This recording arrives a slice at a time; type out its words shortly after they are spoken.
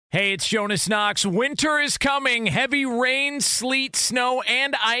Hey, it's Jonas Knox. Winter is coming. Heavy rain, sleet, snow,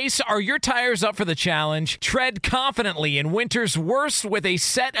 and ice. Are your tires up for the challenge? Tread confidently in winter's worst with a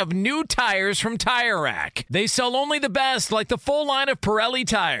set of new tires from Tire Rack. They sell only the best, like the full line of Pirelli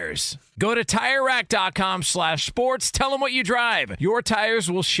tires. Go to TireRack.com/sports. Tell them what you drive. Your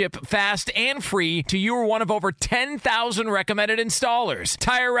tires will ship fast and free to you or one of over 10,000 recommended installers.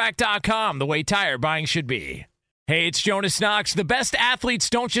 TireRack.com, the way tire buying should be. Hey, it's Jonas Knox. The best athletes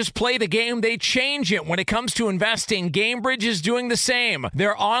don't just play the game, they change it. When it comes to investing, GameBridge is doing the same.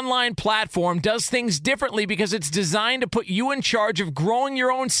 Their online platform does things differently because it's designed to put you in charge of growing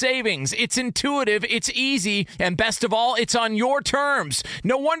your own savings. It's intuitive, it's easy, and best of all, it's on your terms.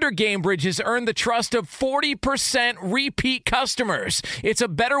 No wonder GameBridge has earned the trust of 40% repeat customers. It's a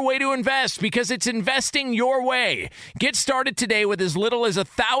better way to invest because it's investing your way. Get started today with as little as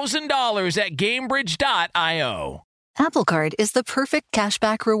 $1,000 at GameBridge.io. Apple Card is the perfect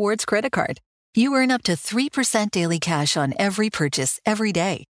cashback rewards credit card. You earn up to 3% daily cash on every purchase every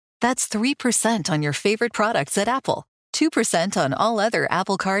day. That's 3% on your favorite products at Apple, 2% on all other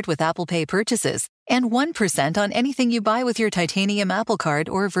Apple Card with Apple Pay purchases, and 1% on anything you buy with your titanium Apple Card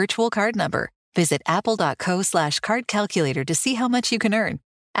or virtual card number. Visit apple.co/card calculator to see how much you can earn.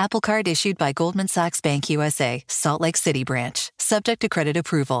 Apple Card issued by Goldman Sachs Bank USA, Salt Lake City branch. Subject to credit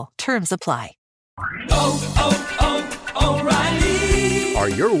approval. Terms apply. O'Reilly. Are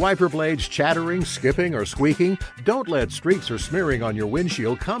your wiper blades chattering, skipping, or squeaking? Don't let streaks or smearing on your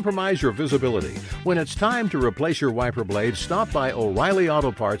windshield compromise your visibility. When it's time to replace your wiper blades, stop by O'Reilly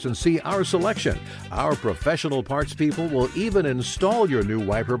Auto Parts and see our selection. Our professional parts people will even install your new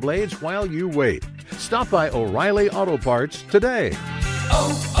wiper blades while you wait. Stop by O'Reilly Auto Parts today.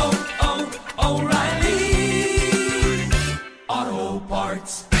 O'Reilly Auto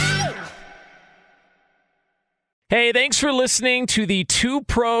Parts. Hey, thanks for listening to the Two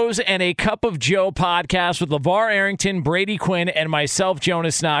Pros and a Cup of Joe podcast with LeVar Arrington, Brady Quinn, and myself,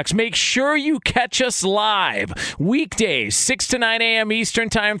 Jonas Knox. Make sure you catch us live weekdays, 6 to 9 a.m. Eastern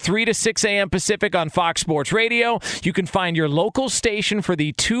Time, 3 to 6 a.m. Pacific on Fox Sports Radio. You can find your local station for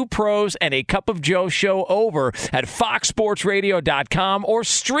the Two Pros and a Cup of Joe show over at foxsportsradio.com or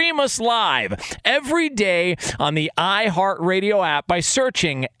stream us live every day on the iHeartRadio app by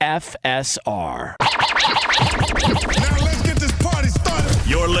searching FSR. Now let's get this party started.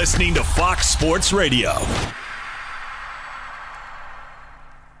 You're listening to Fox Sports Radio.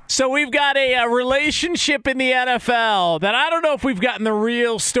 So we've got a relationship in the NFL that I don't know if we've gotten the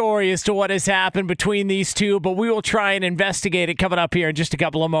real story as to what has happened between these two, but we will try and investigate it coming up here in just a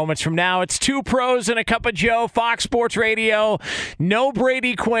couple of moments from now. It's Two Pros and a Cup of Joe, Fox Sports Radio. No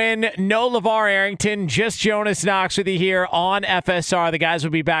Brady Quinn, no LeVar Arrington, just Jonas Knox with you here on FSR. The guys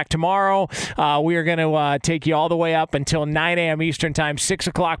will be back tomorrow. We are going to take you all the way up until 9 a.m. Eastern Time, 6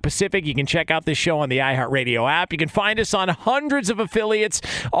 o'clock Pacific. You can check out this show on the iHeartRadio app. You can find us on hundreds of affiliates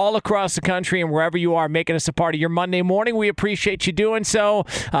all across the country and wherever you are, making us a part of your Monday morning. We appreciate you doing so,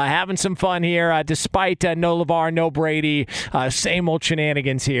 having some fun here, despite no LeVar, no Brady, same old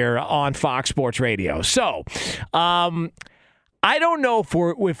shenanigans here on Fox Sports Radio. So, I don't know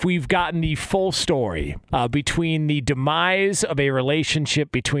if we've gotten the full story between the demise of a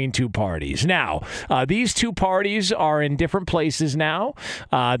relationship between two parties. Now, these two parties are in different places now.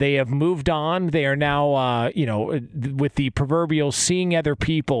 They have moved on. They are now, with the proverbial seeing other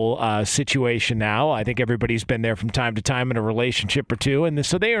people situation now. I think everybody's been there from time to time in a relationship or two. And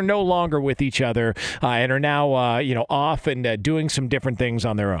so they are no longer with each other and are now, off and doing some different things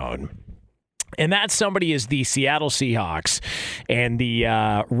on their own. And that somebody is the Seattle Seahawks and the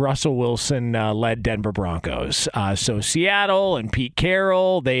Russell Wilson-led Denver Broncos. So Seattle and Pete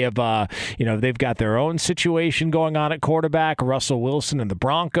Carroll, they have, they've got their own situation going on at quarterback. Russell Wilson and the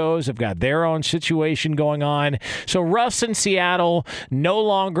Broncos have got their own situation going on. So Russ and Seattle, no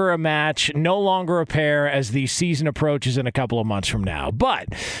longer a match, no longer a pair as the season approaches in a couple of months from now. But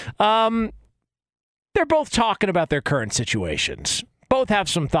they're both talking about their current situations. Both have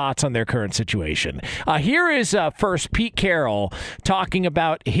some thoughts on their current situation. Here is first Pete Carroll talking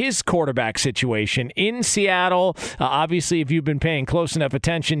about his quarterback situation in Seattle. Obviously, if you've been paying close enough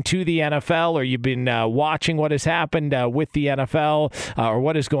attention to the NFL or you've been watching what has happened with the NFL or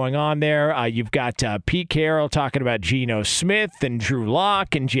what is going on there, you've got Pete Carroll talking about Geno Smith and Drew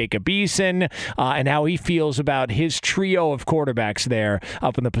Lock and Jacob Eason and how he feels about his trio of quarterbacks there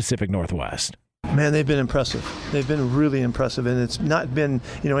up in the Pacific Northwest. Man, they've been impressive. They've been really impressive, and it's not been,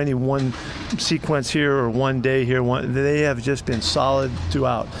 any one sequence here or one day here. They have just been solid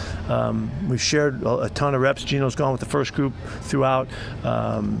throughout. We've shared a ton of reps. Gino's gone with the first group throughout,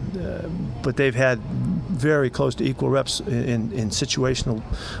 but they've had very close to equal reps in situational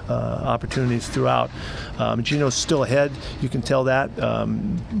opportunities throughout. Gino's still ahead, you can tell that,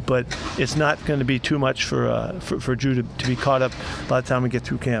 but it's not going to be too much for Drew to be caught up by the time we get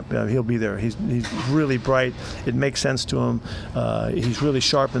through camp. He'll be there. He's really bright. It makes sense to him. He's really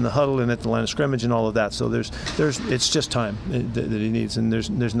sharp in the huddle and at the line of scrimmage and all of that. So it's just time that he needs, and there's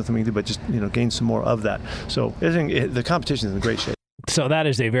nothing we can do but just gain some more of that. So I think the competition is in great shape. So that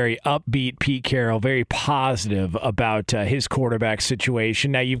is a very upbeat Pete Carroll, very positive about his quarterback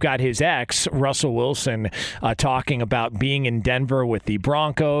situation. Now you've got his ex, Russell Wilson, talking about being in Denver with the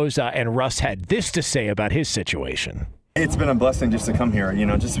Broncos, and Russ had this to say about his situation. It's been a blessing just to come here,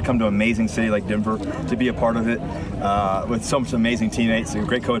 just to come to an amazing city like Denver, to be a part of it with so much amazing teammates, a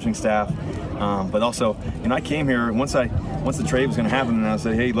great coaching staff. But also, I came here once the trade was going to happen, and I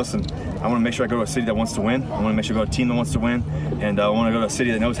said, hey, listen, I want to make sure I go to a city that wants to win. I want to make sure I go to a team that wants to win, and I want to go to a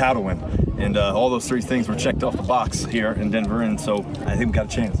city that knows how to win. And all those three things were checked off the box here in Denver, and so I think we got a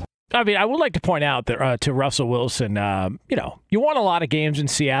chance. I mean, I would like to point out that to Russell Wilson, you won a lot of games in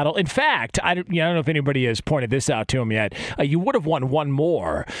Seattle. In fact, I don't know if anybody has pointed this out to him yet. You would have won one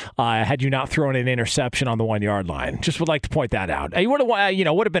more had you not thrown an interception on the 1 yard line. Just would like to point that out. You would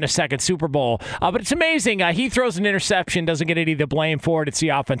have, would have been a second Super Bowl. But it's amazing. He throws an interception, doesn't get any of the blame for it. It's the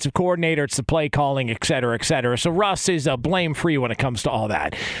offensive coordinator, it's the play calling, et cetera, et cetera. So Russ is blame free when it comes to all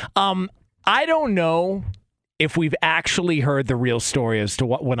that. I don't know if we've actually heard the real story as to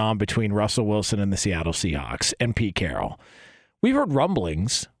what went on between Russell Wilson and the Seattle Seahawks and Pete Carroll. We've heard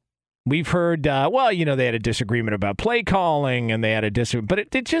rumblings. We've heard, they had a disagreement about play calling, and they had a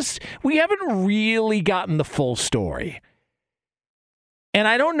disagreement, but we haven't really gotten the full story. And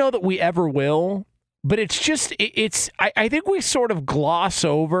I don't know that we ever will, but I think we sort of gloss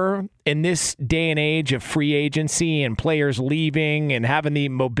over in this day and age of free agency and players leaving and having the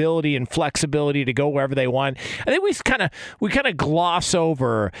mobility and flexibility to go wherever they want. I think we kind of gloss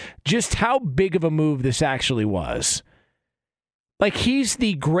over just how big of a move this actually was. Like, he's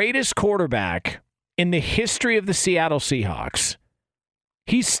the greatest quarterback in the history of the Seattle Seahawks.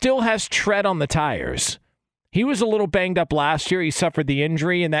 He still has tread on the tires. He was a little banged up last year. He suffered the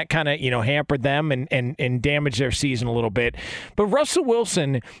injury, and that kind of, hampered them and damaged their season a little bit. But Russell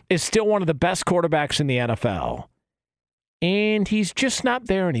Wilson is still one of the best quarterbacks in the NFL. And he's just not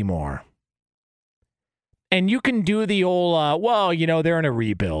there anymore. And you can do the old, they're in a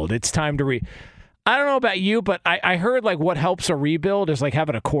rebuild. It's time to I don't know about you, but I heard what helps a rebuild is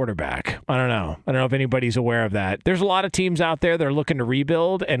having a quarterback. I don't know if anybody's aware of that. There's a lot of teams out there that are looking to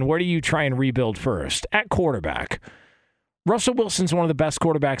rebuild, and where do you try and rebuild first? At quarterback. Russell Wilson's one of the best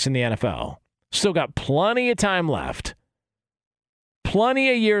quarterbacks in the NFL. Still got plenty of time left.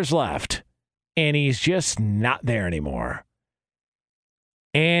 Plenty of years left. And he's just not there anymore.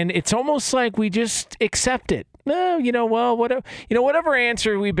 And it's almost like we just accept it. No, whatever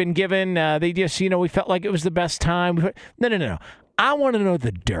answer we've been given, they just, we felt like it was the best time. No. I want to know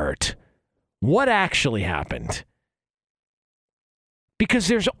the dirt. What actually happened? Because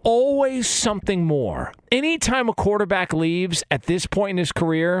there's always something more. Anytime a quarterback leaves at this point in his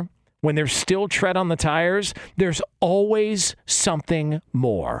career, when there's still tread on the tires, there's always something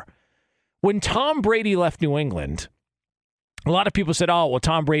more. When Tom Brady left New England, a lot of people said,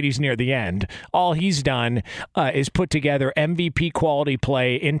 Tom Brady's near the end. All he's done is put together MVP quality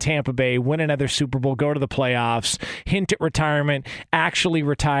play in Tampa Bay, win another Super Bowl, go to the playoffs, hint at retirement, actually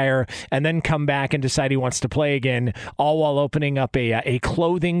retire, and then come back and decide he wants to play again, all while opening up a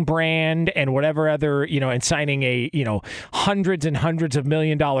clothing brand and whatever other, and signing a, hundreds and hundreds of $1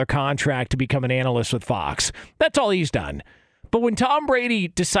 million contract to become an analyst with Fox. That's all he's done. But when Tom Brady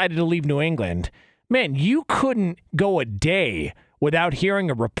decided to leave New England, man, you couldn't go a day without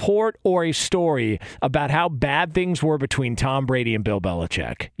hearing a report or a story about how bad things were between Tom Brady and Bill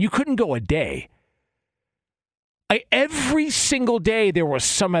Belichick. You couldn't go a day. Every single day there was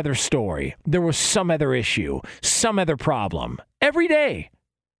some other story. There was some other issue, some other problem. Every day.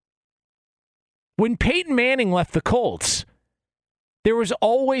 When Peyton Manning left the Colts, there was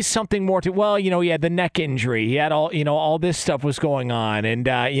always something more to, he had the neck injury. He had all this stuff was going on. And,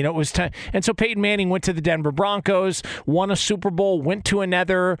 it was time. And so Peyton Manning went to the Denver Broncos, won a Super Bowl, went to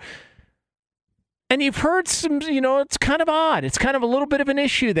another. And you've heard some, it's kind of odd. It's kind of a little bit of an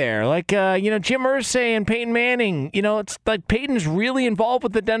issue there. Jim Irsay and Peyton Manning, it's like Peyton's really involved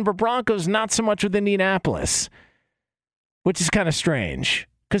with the Denver Broncos, not so much with Indianapolis, which is kind of strange.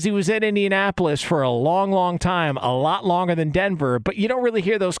 Because he was at Indianapolis for a long, long time, a lot longer than Denver, but you don't really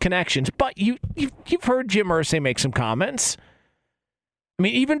hear those connections. But you've heard Jim Irsay make some comments. I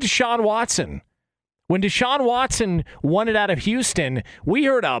mean, even Deshaun Watson. When Deshaun Watson won it out of Houston, we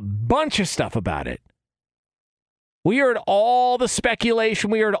heard a bunch of stuff about it. We heard all the speculation.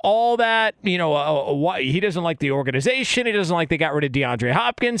 We heard all that, he doesn't like the organization. He doesn't like they got rid of DeAndre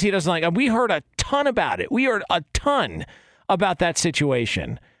Hopkins. He doesn't like, we heard a ton about it. We heard a ton about that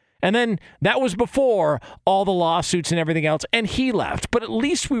situation. And then that was before all the lawsuits and everything else, and he left. But at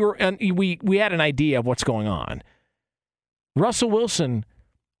least we had an idea of what's going on. Russell Wilson,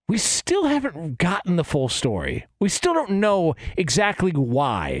 we still haven't gotten the full story. We still don't know exactly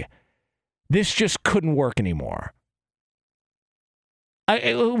why this just couldn't work anymore.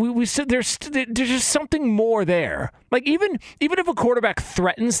 We said there's just something more there. Like even if a quarterback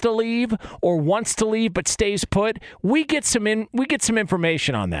threatens to leave or wants to leave but stays put, we get some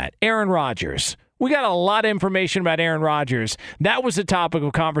information on that. Aaron Rodgers. We got a lot of information about Aaron Rodgers. That was a topic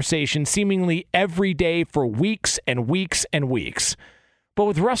of conversation seemingly every day for weeks and weeks and weeks. But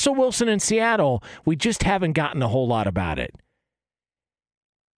with Russell Wilson in Seattle, we just haven't gotten a whole lot about it.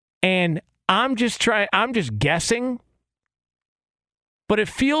 And I'm just guessing. But it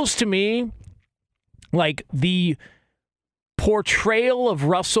feels to me like the portrayal of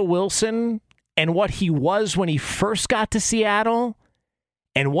Russell Wilson and what he was when he first got to Seattle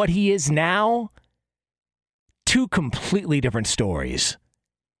and what he is now, two completely different stories.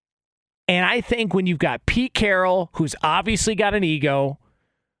 And I think when you've got Pete Carroll, who's obviously got an ego,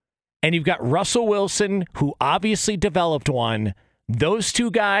 and you've got Russell Wilson, who obviously developed one, those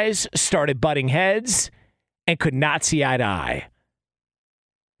two guys started butting heads and could not see eye to eye.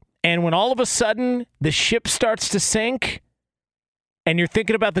 And when all of a sudden the ship starts to sink and you're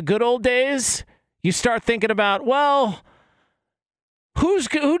thinking about the good old days, you start thinking about, well,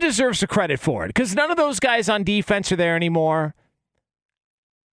 who deserves the credit for it? Because none of those guys on defense are there anymore.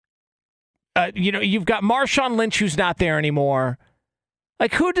 You've got Marshawn Lynch who's not there anymore.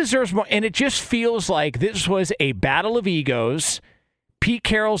 Like, who deserves more? And it just feels like this was a battle of egos. Pete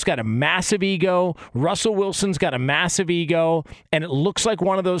Carroll's got a massive ego. Russell Wilson's got a massive ego. And it looks like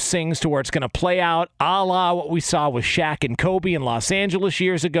one of those things to where it's going to play out a la what we saw with Shaq and Kobe in Los Angeles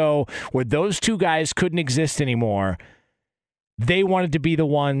years ago, where those two guys couldn't exist anymore. They wanted to be the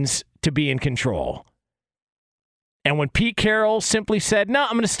ones to be in control. And when Pete Carroll simply said, no,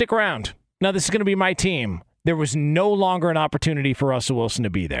 I'm going to stick around. No, this is going to be my team. There was no longer an opportunity for Russell Wilson to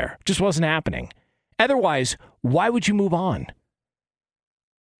be there. It just wasn't happening. Otherwise, why would you move on?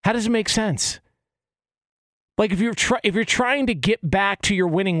 How does it make sense? Like, if you're trying to get back to your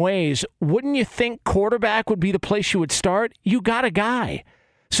winning ways, wouldn't you think quarterback would be the place you would start? You got a guy.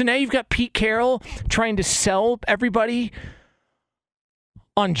 So now you've got Pete Carroll trying to sell everybody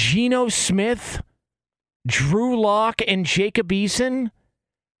on Geno Smith, Drew Lock, and Jacob Eason,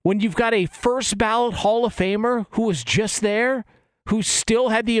 when you've got a first ballot Hall of Famer who was just there, who still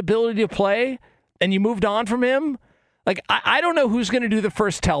had the ability to play, and you moved on from him? Like, I don't know who's going to do the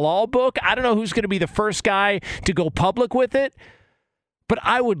first tell-all book. I don't know who's going to be the first guy to go public with it. But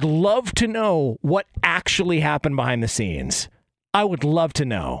I would love to know what actually happened behind the scenes. I would love to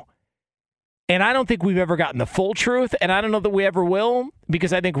know. And I don't think we've ever gotten the full truth, and I don't know that we ever will,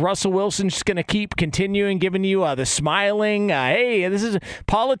 because I think Russell Wilson's just going to keep continuing giving you the smiling, hey, this is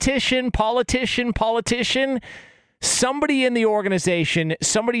politician. Somebody in the organization,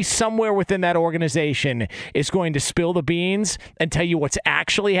 somebody somewhere within that organization is going to spill the beans and tell you what's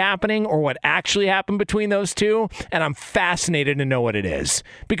actually happening or what actually happened between those two. And I'm fascinated to know what it is,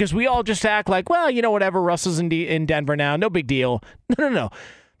 because we all just act like, well, whatever, Russell's in Denver now, no big deal. No.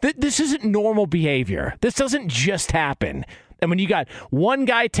 This isn't normal behavior. This doesn't just happen. And when you got one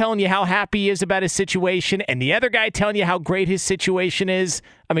guy telling you how happy he is about his situation and the other guy telling you how great his situation is,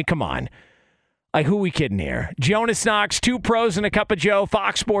 I mean, come on. Like, who we kidding here? Jonas Knox, 2 Pros and a Cup of Joe,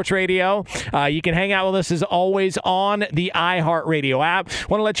 Fox Sports Radio. You can hang out with us as always on the iHeartRadio app.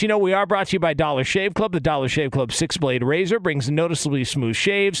 Want to let you know we are brought to you by Dollar Shave Club. The Dollar Shave Club 6-blade razor brings noticeably smooth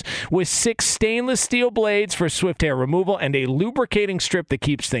shaves with 6 stainless steel blades for swift hair removal and a lubricating strip that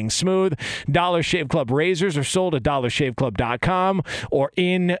keeps things smooth. Dollar Shave Club razors are sold at dollarshaveclub.com or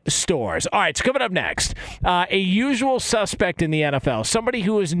in stores. All right, so coming up next, a usual suspect in the NFL, somebody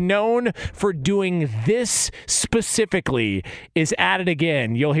who is known for doing this specifically, is at it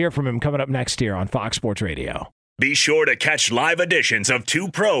again. You'll hear from him coming up next here on Fox Sports Radio. Be sure to catch live editions of 2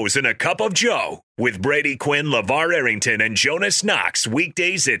 Pros and a Cup of Joe with Brady Quinn, LeVar Arrington, and Jonas Knox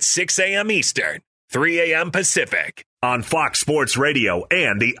weekdays at 6 a.m. Eastern, 3 a.m. Pacific on Fox Sports Radio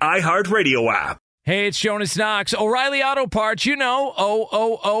and the iHeartRadio app. Hey, it's Jonas Knox. O'Reilly Auto Parts, you know,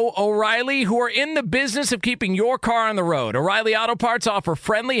 O'Reilly, who are in the business of keeping your car on the road. O'Reilly Auto Parts offer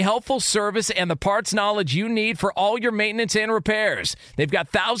friendly, helpful service and the parts knowledge you need for all your maintenance and repairs. They've got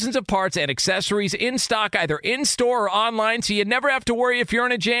thousands of parts and accessories in stock, either in-store or online, so you never have to worry if you're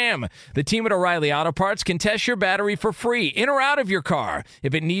in a jam. The team at O'Reilly Auto Parts can test your battery for free, in or out of your car.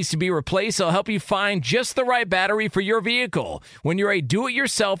 If it needs to be replaced, they'll help you find just the right battery for your vehicle. When you're a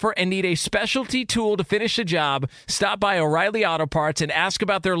do-it-yourselfer and need a specialty tool to finish the job, stop by O'Reilly Auto Parts and ask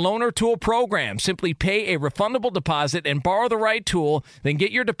about their loaner tool program. Simply pay a refundable deposit and borrow the right tool, then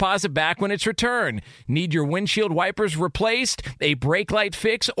get your deposit back when it's returned. Need your windshield wipers replaced, a brake light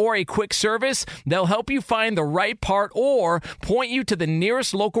fix, or a quick service? They'll help you find the right part or point you to the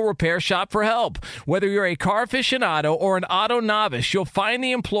nearest local repair shop for help. Whether you're a car aficionado or an auto novice, you'll find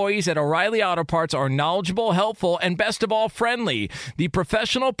the employees at O'Reilly Auto Parts are knowledgeable, helpful, and best of all, friendly. The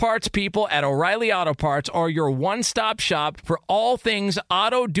professional parts people at O'Reilly Auto Parts are your one-stop shop for all things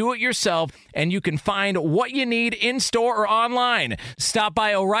auto do-it-yourself, and you can find what you need in-store or online. Stop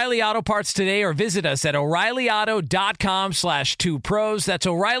by O'Reilly Auto Parts today or visit us at O'ReillyAuto.com/2pros. That's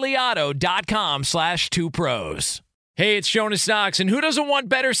O'ReillyAuto.com/2pros. Hey, it's Jonas Knox, and who doesn't want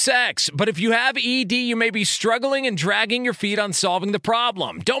better sex? But if you have ED, you may be struggling and dragging your feet on solving the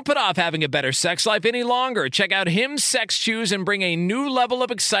problem. Don't put off having a better sex life any longer. Check out Hims Sex Chews and bring a new level of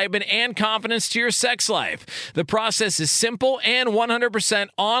excitement and confidence to your sex life. The process is simple and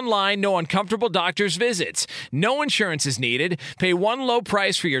 100% online, no uncomfortable doctor's visits. No insurance is needed. Pay one low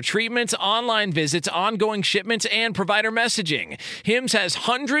price for your treatments, online visits, ongoing shipments, and provider messaging. Hims has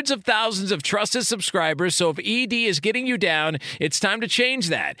hundreds of thousands of trusted subscribers, so if ED is getting you down, it's time to change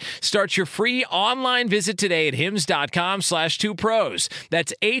that. Start your free online visit today at hims.com/2pros.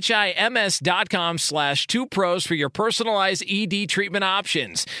 That's HIMS.com/2pros for your personalized ED treatment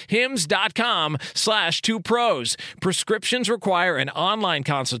options. hims.com/2pros. Prescriptions require an online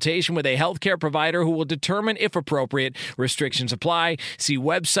consultation with a healthcare provider who will determine if appropriate. Restrictions apply. See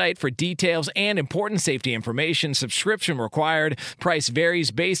website for details and important safety information. Subscription required. Price varies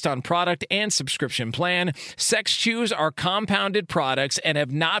based on product and subscription plan. Sex Chews are compounded products and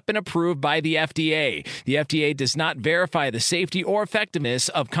have not been approved by the FDA. The FDA does not verify the safety or effectiveness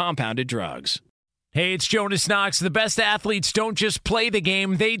of compounded drugs. Hey, it's Jonas Knox. The best athletes don't just play the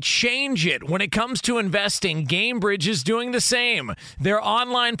game, they change it. When it comes to investing, GameBridge is doing the same. Their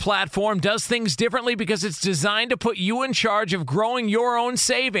online platform does things differently because it's designed to put you in charge of growing your own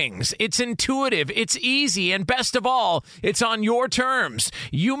savings. It's intuitive, it's easy, and best of all, it's on your terms.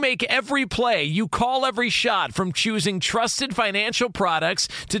 You make every play, you call every shot, from choosing trusted financial products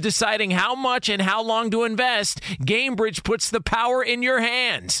to deciding how much and how long to invest. GameBridge puts the power in your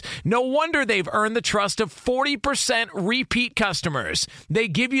hands. No wonder they've earned the trust of 40% repeat customers. They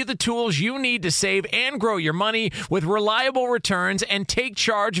give you the tools you need to save and grow your money with reliable returns and take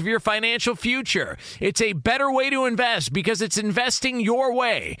charge of your financial future. It's a better way to invest because it's investing your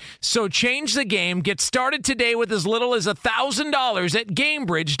way. So change the game. Get started today with as little as $1,000 at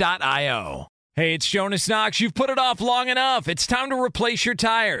GameBridge.io. Hey, it's Jonas Knox. You've put it off long enough. It's time to replace your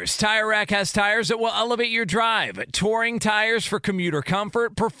tires. Tire Rack has tires that will elevate your drive. Touring tires for commuter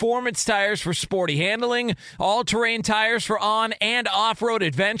comfort, performance tires for sporty handling, all-terrain tires for on- and off-road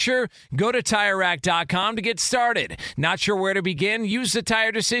adventure. Go to TireRack.com to get started. Not sure where to begin? Use the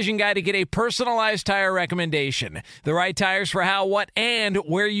Tire Decision Guide to get a personalized tire recommendation. The right tires for how, what, and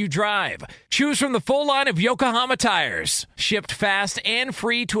where you drive. Choose from the full line of Yokohama tires. Shipped fast and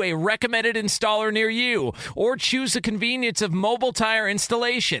free to a recommended installer near you, or choose the convenience of mobile tire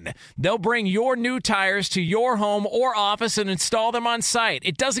installation. They'll bring your new tires to your home or office and install them on site.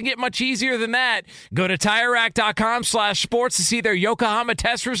 It doesn't get much easier than that. Go to TireRack.com/sports to see their Yokohama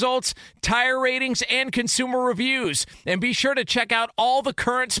test results, tire ratings, and consumer reviews. And be sure to check out all the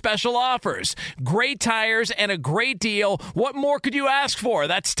current special offers. Great tires and a great deal. What more could you ask for?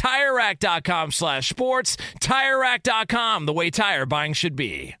 That's TireRack.com/sports. TireRack.com, the way tire buying should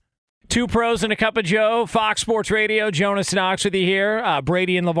be. Two Pros and a Cup of Joe, Fox Sports Radio. Jonas Knox with you here.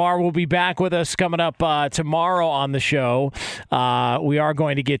 Brady and LeVar will be back with us coming up tomorrow on the show. We are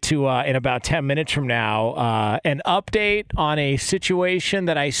going to get to, in about 10 minutes from now, an update on a situation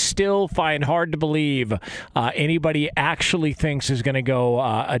that I still find hard to believe anybody actually thinks is going to go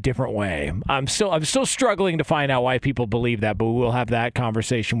a different way. I'm still struggling to find out why people believe that, but we'll have that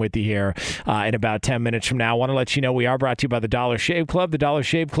conversation with you here in about 10 minutes from now. I want to let you know we are brought to you by the Dollar Shave Club. The Dollar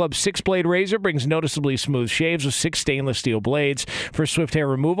Shave Club, 6 6-blade razor brings noticeably smooth shaves with 6 stainless steel blades for swift hair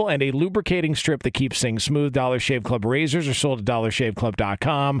removal and a lubricating strip that keeps things smooth. Dollar Shave Club razors are sold at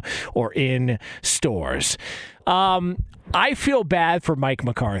dollarshaveclub.com or in stores. I feel bad for Mike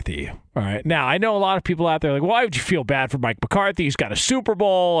McCarthy. All right. Now, I know a lot of people out there are like, why would you feel bad for Mike McCarthy? He's got a Super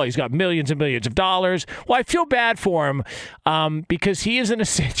Bowl. He's got millions and millions of dollars. Well, I feel bad for him because he is in a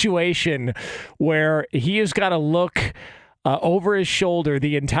situation where he has got to look over his shoulder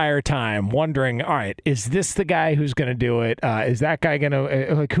the entire time, wondering, all right, is this the guy who's going to do it? Is that guy going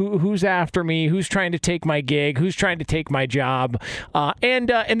to, like, who's after me? Who's trying to take my gig? Who's trying to take my job? And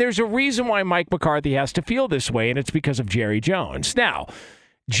there's a reason why Mike McCarthy has to feel this way, and it's because of Jerry Jones. Now,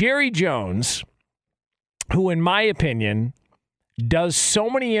 Jerry Jones, who, in my opinion, does so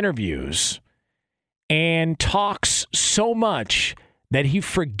many interviews and talks so much that he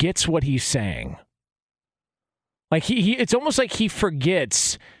forgets what he's saying. Like it's almost like he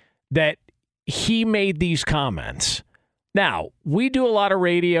forgets that he made these comments. Now, we do a lot of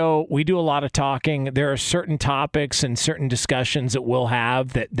radio. We do a lot of talking. There are certain topics and certain discussions that we'll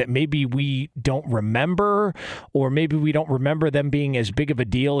have that maybe we don't remember, or maybe we don't remember them being as big of a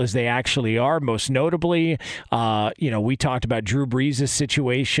deal as they actually are. Most notably, we talked about Drew Brees'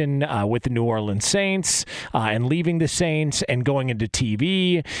 situation with the New Orleans Saints and leaving the Saints and going into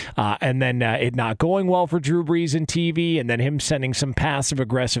TV, and then it not going well for Drew Brees in TV, and then him sending some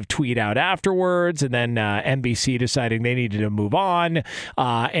passive-aggressive tweet out afterwards, and then NBC deciding they needed to move on,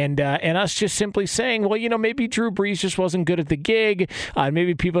 and us just simply saying, well, maybe Drew Brees just wasn't good at the gig.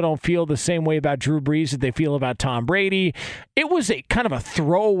 Maybe people don't feel the same way about Drew Brees that they feel about Tom Brady. It was a kind of a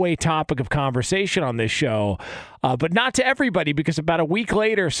throwaway topic of conversation on this show, but not to everybody, because about a week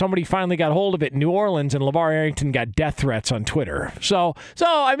later, somebody finally got hold of it in New Orleans, and LeVar Arrington got death threats on Twitter. So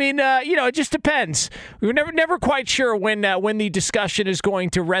I mean, it just depends. We're never quite sure when the discussion is going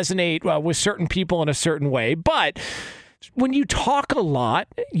to resonate with certain people in a certain way, but when you talk a lot,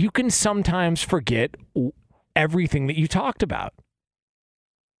 you can sometimes forget everything that you talked about.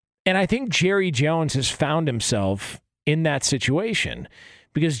 And I think Jerry Jones has found himself in that situation,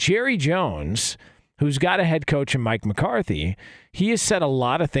 because Jerry Jones, who's got a head coach in Mike McCarthy, he has said a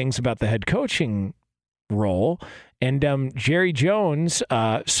lot of things about the head coaching role. And Jerry Jones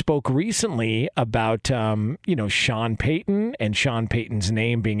spoke recently about, Sean Payton and Sean Payton's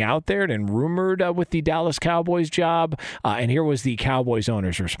name being out there and rumored with the Dallas Cowboys job. And here was the Cowboys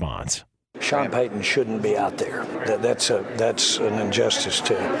owner's response. Sean Payton shouldn't be out there. That's an injustice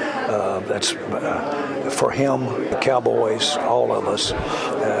too. That's for him, the Cowboys, all of us.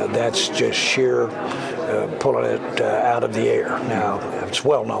 That's just sheer pulling it out of the air. Now, it's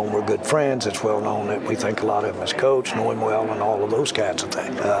well known we're good friends. It's well known that we think a lot of him as coach, know him well, and all of those kinds of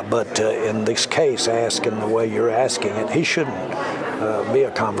things. But in this case, asking the way you're asking it, he shouldn't be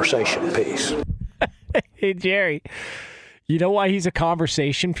a conversation piece. Hey, Jerry, you know why he's a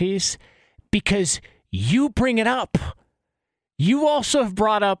conversation piece? Because you bring it up. You also have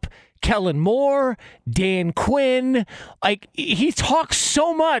brought up Kellen Moore, Dan Quinn. Like, he talks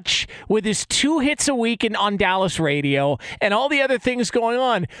so much with his 2 hits a week on Dallas radio and all the other things going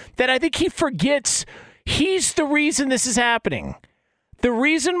on that I think he forgets he's the reason this is happening. The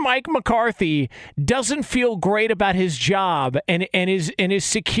reason Mike McCarthy doesn't feel great about his job and his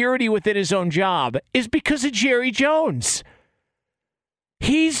security within his own job is because of Jerry Jones.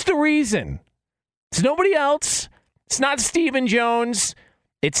 He's the reason. It's nobody else. It's not Stephen Jones.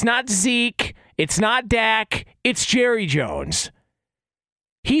 It's not Zeke. It's not Dak. It's Jerry Jones.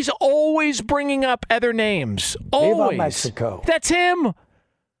 He's always bringing up other names. Always. Viva Mexico. That's him.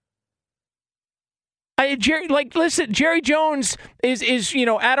 Jerry Jones is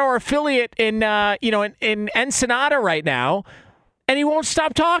at our affiliate in Ensenada right now, and he won't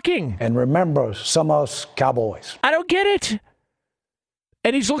stop talking. And remember, some of us Cowboys. I don't get it.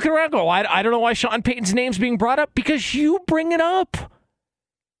 And he's looking around going, I don't know why Sean Payton's name's being brought up. Because you bring it up.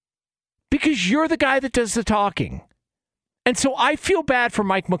 Because you're the guy that does the talking. And so I feel bad for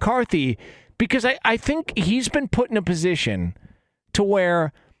Mike McCarthy because I think he's been put in a position to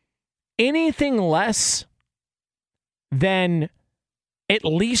where anything less than at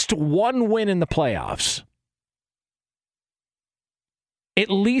least one win in the playoffs.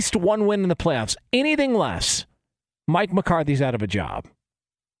 At least one win in the playoffs. Anything less, Mike McCarthy's out of a job.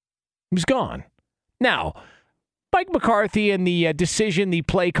 He's gone. Now, Mike McCarthy and the decision, the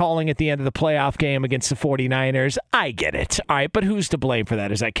play calling at the end of the playoff game against the 49ers, I get it. All right, but who's to blame for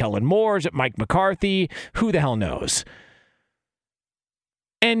that? Is that Kellen Moore? Is it Mike McCarthy? Who the hell knows?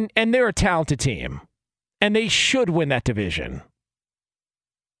 And they're a talented team, and they should win that division.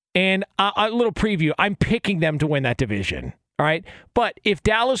 And a little preview, I'm picking them to win that division. All right. But if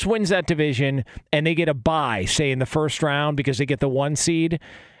Dallas wins that division and they get a bye, say in the first round because they get the 1 seed,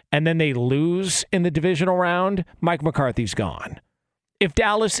 and then they lose in the divisional round, Mike McCarthy's gone. If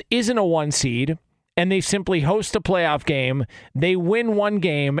Dallas isn't a 1 seed and they simply host a playoff game, they win 1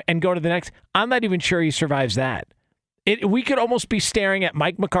 game and go to the next, I'm not even sure he survives that. We could almost be staring at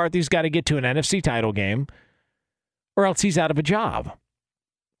Mike McCarthy's got to get to an NFC title game or else he's out of a job.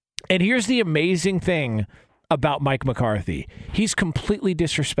 And here's the amazing thing about Mike McCarthy. He's completely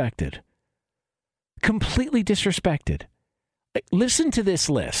disrespected. Completely disrespected. Listen to this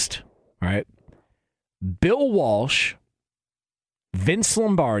list, all right? Bill Walsh, Vince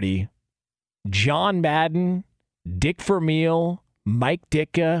Lombardi, John Madden, Dick Vermeil, Mike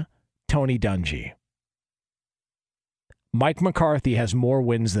Ditka, Tony Dungy. Mike McCarthy has more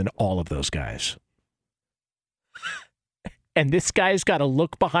wins than all of those guys. And this guy's got to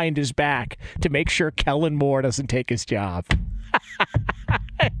look behind his back to make sure Kellen Moore doesn't take his job.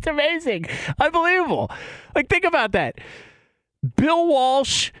 It's amazing. Unbelievable. Like, think about that. Bill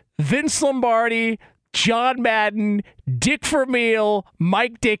Walsh, Vince Lombardi, John Madden, Dick Vermeil,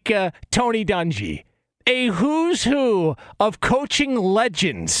 Mike Ditka, Tony Dungy. A who's who of coaching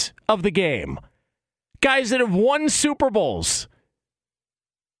legends of the game. Guys that have won Super Bowls.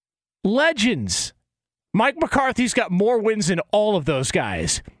 Legends. Mike McCarthy's got more wins than all of those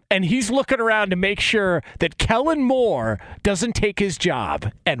guys. And he's looking around to make sure that Kellen Moore doesn't take his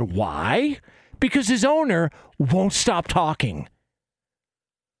job. And why? Because his owner won't stop talking.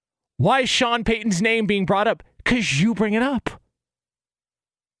 Why is Sean Payton's name being brought up? Because you bring it up.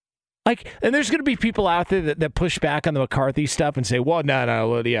 Like, and there's going to be people out there that push back on the McCarthy stuff and say, well,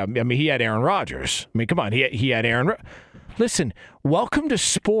 no, yeah, I mean, he had Aaron Rodgers. I mean, come on, he had Aaron. Listen, welcome to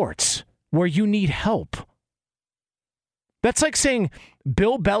sports where you need help. That's like saying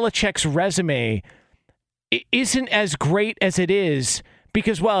Bill Belichick's resume isn't as great as it is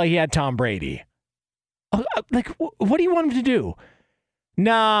because, well, he had Tom Brady. Like, what do you want him to do?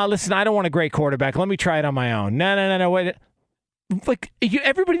 Nah, listen, I don't want a great quarterback. Let me try it on my own. No, wait. Like,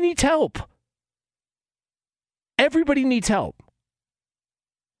 everybody needs help. Everybody needs help.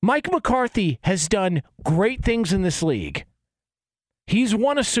 Mike McCarthy has done great things in this league. He's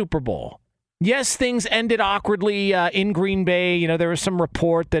won a Super Bowl. Yes, things ended awkwardly in Green Bay. You know, there was some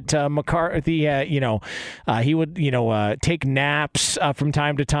report that McCarthy, he would, take naps from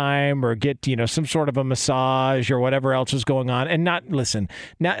time to time or get, some sort of a massage or whatever else was going on. And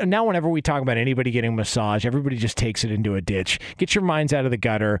now whenever we talk about anybody getting a massage, everybody just takes it into a ditch. Get your minds out of the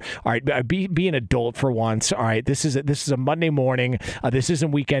gutter. All right, be an adult for once. All right, this is a Monday morning. This isn't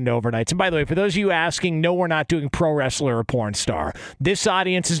weekend overnights. And by the way, for those of you asking, no, we're not doing pro wrestler or porn star. This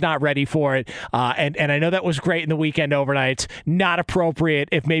audience is not ready for it. And I know that was great in the weekend overnights. Not appropriate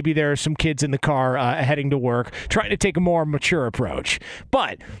if maybe there are some kids in the car heading to work, trying to take a more mature approach.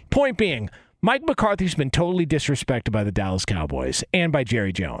 But point being, Mike McCarthy's been totally disrespected by the Dallas Cowboys and by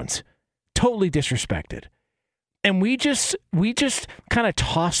Jerry Jones. Totally disrespected. And we just kind of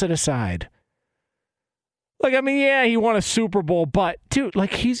toss it aside. Like, I mean, yeah, he won a Super Bowl, but dude,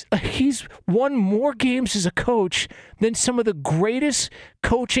 like he's won more games as a coach than some of the greatest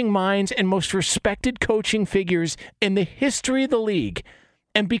coaching minds and most respected coaching figures in the history of the league.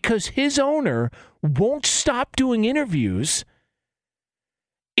 And because his owner won't stop doing interviews,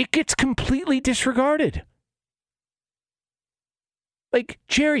 it gets completely disregarded. Like,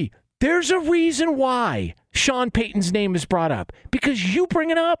 Jerry, there's a reason why Sean Payton's name is brought up. Because you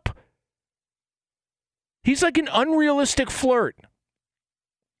bring it up. He's like an unrealistic flirt.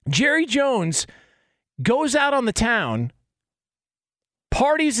 Jerry Jones goes out on the town,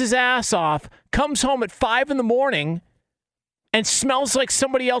 parties his ass off, comes home at 5 a.m, and smells like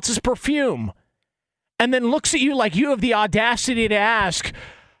somebody else's perfume, and then looks at you like you have the audacity to ask,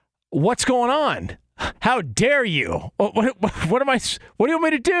 what's going on? How dare you? What do you want me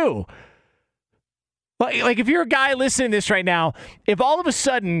to do? Like if you're a guy listening to this right now, if all of a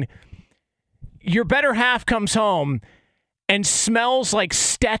sudden your better half comes home and smells like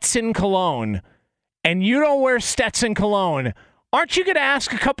Stetson cologne, and you don't wear Stetson cologne, aren't you going to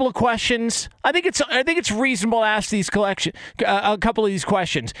ask a couple of questions? I think it's reasonable to ask a couple of these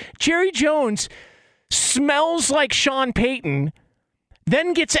questions. Jerry Jones smells like Sean Payton,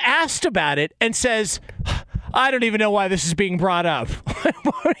 then gets asked about it and says, I don't even know why this is being brought up.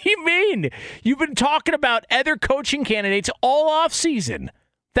 What do you mean? You've been talking about other coaching candidates all offseason.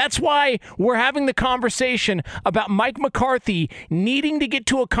 That's why we're having the conversation about Mike McCarthy needing to get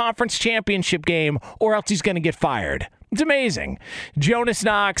to a conference championship game or else he's going to get fired. It's amazing. Jonas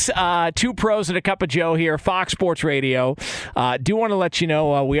Knox, Two Pros and a Cup of Joe here, Fox Sports Radio. Do want to let you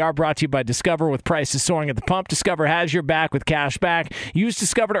know we are brought to you by Discover. With prices soaring at the pump, Discover has your back with cash back. Use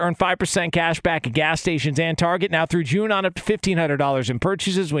Discover to earn 5% cash back at gas stations and Target. Now through June on up to $1,500 in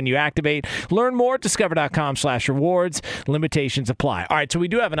purchases when you activate. Learn more at discover.com/rewards. Limitations apply. All right, so we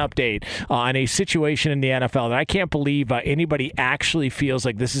do have an update on a situation in the NFL that I can't believe anybody actually feels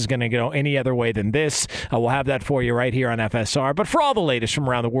like this is going to go any other way than this. We'll have that for you right here on FSR. But for all the latest from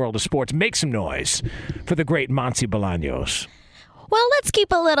around the world of sports, make some noise for the great Monty Bolaños. Well, let's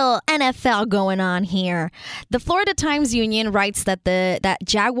keep a little NFL going on here. The Florida Times-Union writes that that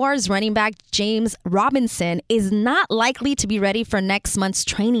Jaguars running back James Robinson is not likely to be ready for next month's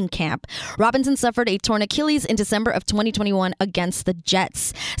training camp. Robinson suffered a torn Achilles in December of 2021 against the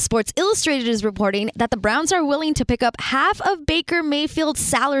Jets. Sports Illustrated is reporting that the Browns are willing to pick up half of Baker Mayfield's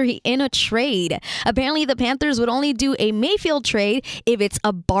salary in a trade. Apparently, the Panthers would only do a Mayfield trade if it's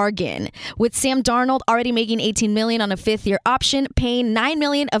a bargain. With Sam Darnold already making $18 million on a fifth-year option, paying $9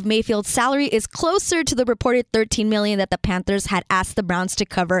 million of Mayfield's salary is closer to the reported $13 million that the Panthers had asked the Browns to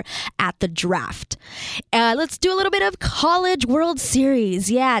cover at the draft. Let's do a little bit of College World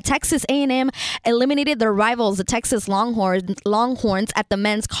Series. Yeah, Texas A&M eliminated their rivals, the Texas Longhorns, at the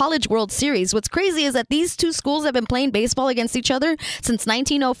Men's College World Series. What's crazy is that these two schools have been playing baseball against each other since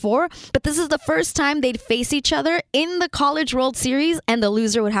 1904, but this is the first time they'd face each other in the College World Series, and the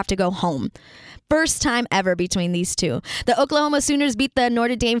loser would have to go home. First time ever between these two. The Oklahoma Sooners beat the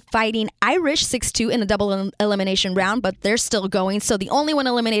Notre Dame Fighting Irish 6-2 in a double elimination round, but they're still going. So the only one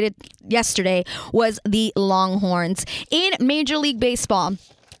eliminated yesterday was the Longhorns. In Major League Baseball,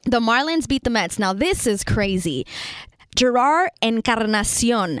 the Marlins beat the Mets. Now this is crazy. Gerard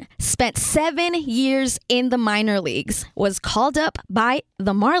Encarnacion spent 7 years in the minor leagues, was called up by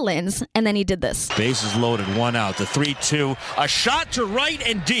the Marlins, and then he did this. Bases loaded, 1 out, the 3-2, a shot to right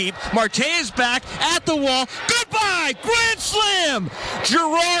and deep. Marte is back at the wall. Goodbye, grand slam!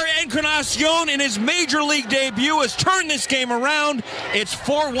 Gerard Encarnacion in his major league debut has turned this game around. It's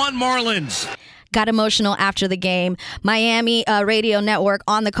 4-1 Marlins. Got emotional after the game. Miami radio network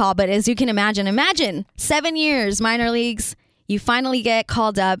on the call, but as you can imagine 7 years, minor leagues, you finally get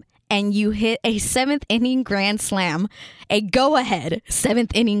called up and you hit a 7th inning grand slam, a go-ahead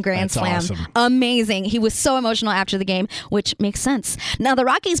 7th inning grand slam. Awesome. Amazing. He was so emotional after the game, which makes sense. Now, the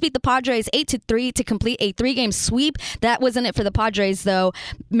Rockies beat the Padres 8-3 to complete a 3-game sweep. That wasn't it for the Padres, though.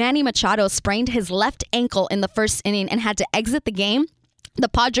 Manny Machado sprained his left ankle in the first inning and had to exit the game. The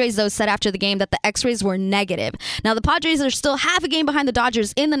Padres, though, said after the game that the x-rays were negative. Now, the Padres are still half a game behind the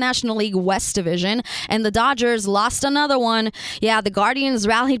Dodgers in the National League West Division, and the Dodgers lost another one. Yeah, the Guardians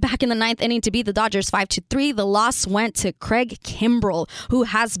rallied back in the 9th inning to beat the Dodgers 5-3. The loss went to Craig Kimbrell, who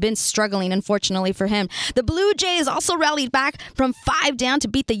has been struggling, unfortunately for him. The Blue Jays also rallied back from 5 down to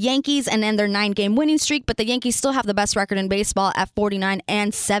beat the Yankees and end their 9-game winning streak, but the Yankees still have the best record in baseball at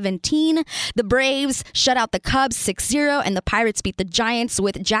 49-17. The Braves shut out the Cubs 6-0, and the Pirates beat the Giants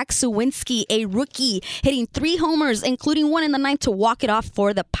with Jack Suwinski, a rookie, hitting 3 homers, including one in the 9th to walk it off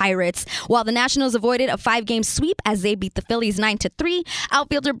for the Pirates. While the Nationals avoided a 5-game sweep as they beat the Phillies 9-3,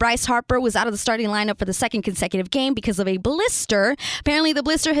 outfielder Bryce Harper was out of the starting lineup for the 2nd consecutive game because of a blister. Apparently the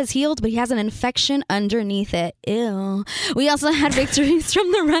blister has healed, but he has an infection underneath it. Ew. We also had victories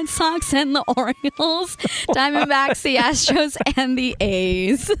from the Red Sox and the Orioles, Diamondbacks, the Astros, and the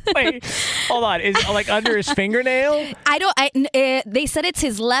A's. Wait, hold on. Is it like under his fingernail? They said it's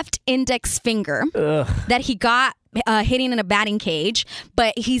his left index finger that he got hitting in a batting cage,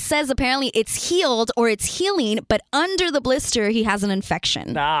 but he says apparently it's healed or it's healing, but under the blister he has an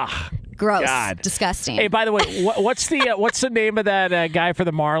infection. Gross. God. Disgusting. Hey, by the way, what's the name of that guy for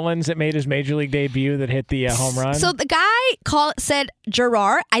the Marlins that made his major league debut that hit the home run? So the guy said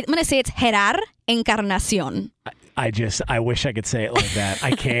Gerard. I'm going to say it's Gerard Encarnacion. I wish I could say it like that.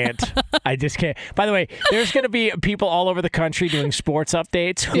 I can't. I just can't. By the way, there's going to be people all over the country doing sports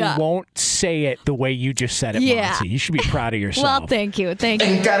updates who won't say it the way you just said it, Monty. You should be proud of yourself. Well, thank you.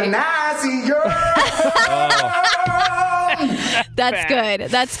 That's good.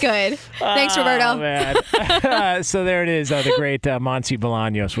 That's good. Thanks, Roberto. Man. So there it is. The great Monty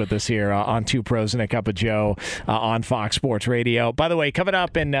Bolaños with us here on Two Pros and a Cup of Joe on Fox Sports Radio. By the way, coming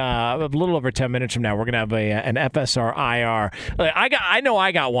up in a little over 10 minutes from now, we're going to have an FSR IR. I know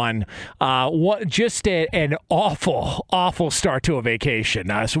I got one. Just an awful start to a vacation.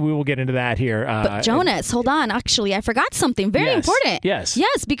 So we will get into that here. But Jonas, hold on. Actually, I forgot something very important. Yes,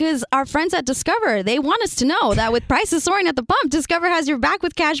 because our friends at Discover, they want us to know that with prices soaring boring at the pump, Discover has your back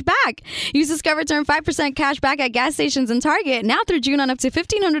with cash back. Use Discover to earn 5% cash back at gas stations and Target now through June on up to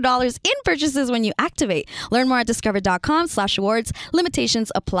 $1,500 in purchases when you activate. Learn more at discover.com/awards.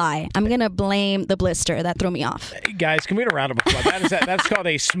 Limitations apply. I'm going to blame the blister. That threw me off. Hey, guys, can we get a round of applause? That's called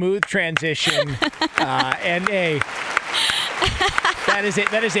a smooth transition. And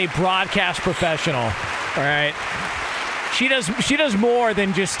that is a broadcast professional. All right. She does more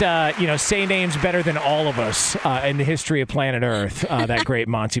than just say names better than all of us in the history of planet Earth. That great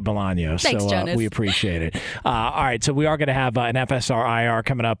Monty Bolaño. Thanks, Jonas. We appreciate it. All right, so we are going to have an FSR IR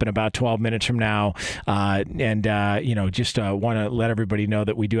coming up in about 12 minutes from now, just want to let everybody know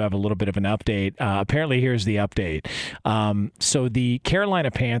that we do have a little bit of an update. Apparently, here's the update. So the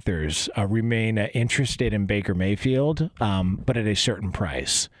Carolina Panthers remain interested in Baker Mayfield, but at a certain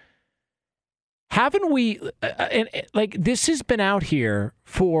price. Haven't we, this has been out here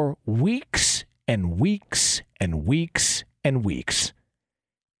for weeks and weeks and weeks and weeks.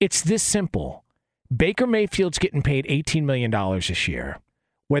 It's this simple. Baker Mayfield's getting paid $18 million this year.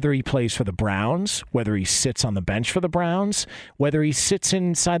 Whether he plays for the Browns, whether he sits on the bench for the Browns, whether he sits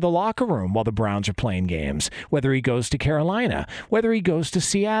inside the locker room while the Browns are playing games, whether he goes to Carolina, whether he goes to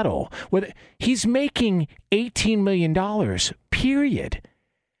Seattle, he's making $18 million, period.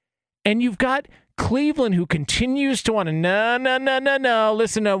 And you've got Cleveland, who continues to want to, no.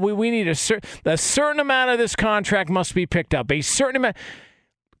 Listen, we need a certain amount of this contract must be picked up. A certain amount.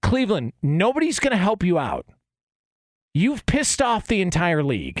 Cleveland, nobody's going to help you out. You've pissed off the entire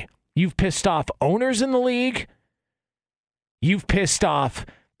league. You've pissed off owners in the league. You've pissed off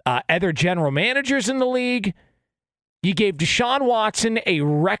other general managers in the league. You gave Deshaun Watson a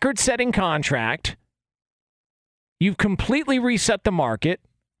record-setting contract. You've completely reset the market.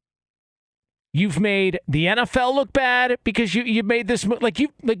 You've made the NFL look bad because you made this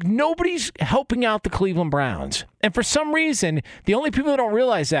nobody's helping out the Cleveland Browns. And for some reason, the only people that don't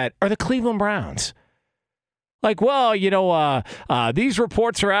realize that are the Cleveland Browns. These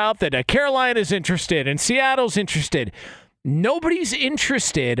reports are out that Carolina's interested and Seattle's interested. Nobody's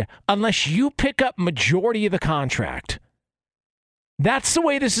interested unless you pick up majority of the contract. That's the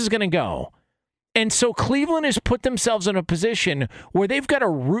way this is going to go. And so Cleveland has put themselves in a position where they've got to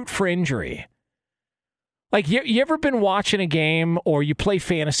root for injury. Like, you ever been watching a game, or you play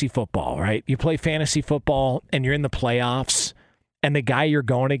fantasy football, right? You play fantasy football and you're in the playoffs, and the guy you're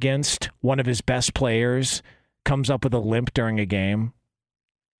going against, one of his best players, comes up with a limp during a game.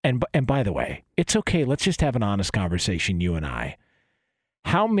 And by the way, it's okay. Let's just have an honest conversation, you and I.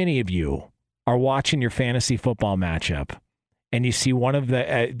 How many of you are watching your fantasy football matchup and you see one of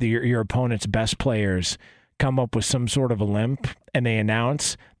your opponent's best players come up with some sort of a limp, and they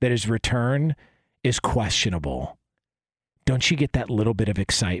announce that his return is questionable? Don't you get that little bit of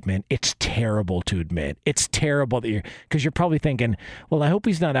excitement? It's terrible to admit. It's terrible that because you're probably thinking, well, I hope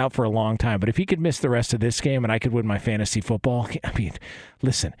he's not out for a long time, but if he could miss the rest of this game and I could win my fantasy football,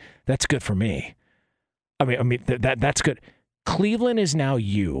 listen, that's good for me. That's good. Cleveland is now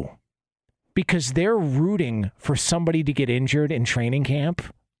you, because they're rooting for somebody to get injured in training camp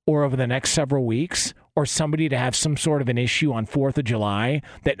or over the next several weeks, or somebody to have some sort of an issue on 4th of July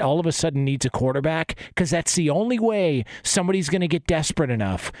that all of a sudden needs a quarterback, because that's the only way somebody's going to get desperate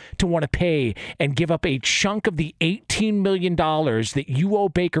enough to want to pay and give up a chunk of the $18 million that you owe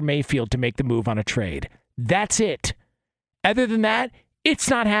Baker Mayfield to make the move on a trade. That's it. Other than that, it's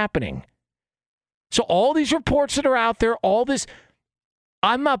not happening. So all these reports that are out there, all this,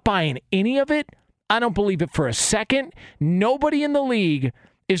 I'm not buying any of it. I don't believe it for a second. Nobody in the league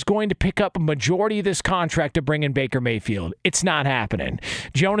is going to pick up a majority of this contract to bring in Baker Mayfield. It's not happening.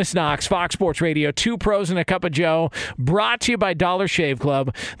 Jonas Knox, Fox Sports Radio, 2 Pros and a Cup of Joe, brought to you by Dollar Shave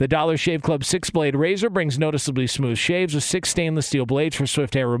Club. The Dollar Shave Club 6-blade razor brings noticeably smooth shaves with 6 stainless steel blades for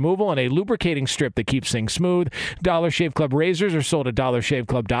swift hair removal and a lubricating strip that keeps things smooth. Dollar Shave Club razors are sold at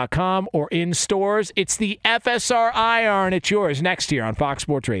dollarshaveclub.com or in stores. It's the FSR iron. It's yours next year on Fox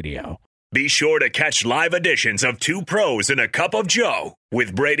Sports Radio. Be sure to catch live editions of 2 Pros and a Cup of Joe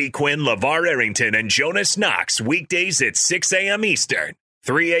with Brady Quinn, LeVar Arrington, and Jonas Knox weekdays at 6 a.m. Eastern,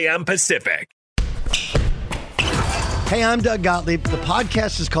 3 a.m. Pacific. Hey, I'm Doug Gottlieb. The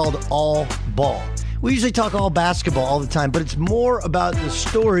podcast is called All Ball. We usually talk all basketball all the time, but it's more about the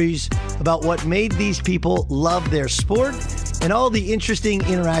stories about what made these people love their sport and all the interesting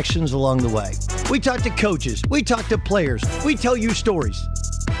interactions along the way. We talk to coaches. We talk to players. We tell you stories.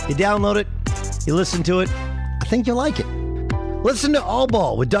 You download it, you listen to it, I think you'll like it. Listen to All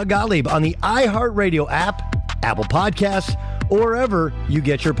Ball with Doug Gottlieb on the iHeartRadio app, Apple Podcasts, or wherever you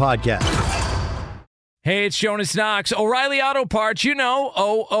get your podcasts. Hey, it's Jonas Knox. O'Reilly Auto Parts, you know,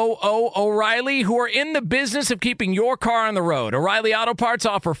 O'Reilly, who are in the business of keeping your car on the road. O'Reilly Auto Parts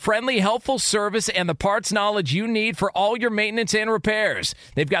offer friendly, helpful service and the parts knowledge you need for all your maintenance and repairs.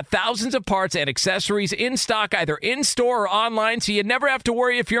 They've got thousands of parts and accessories in stock, either in-store or online, so you never have to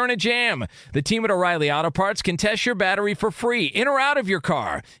worry if you're in a jam. The team at O'Reilly Auto Parts can test your battery for free, in or out of your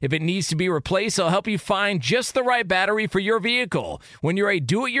car. If it needs to be replaced, they'll help you find just the right battery for your vehicle. When you're a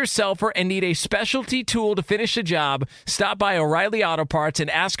do-it-yourselfer and need a specialty tool to finish the job, stop by O'Reilly Auto Parts and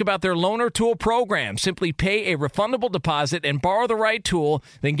ask about their loaner tool program. Simply pay a refundable deposit and borrow the right tool,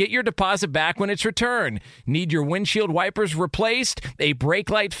 then get your deposit back when it's returned. Need your windshield wipers replaced, a brake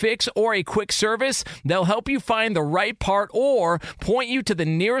light fix, or a quick service? They'll help you find the right part or point you to the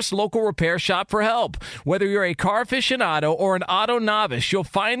nearest local repair shop for help. Whether you're a car aficionado or an auto novice, you'll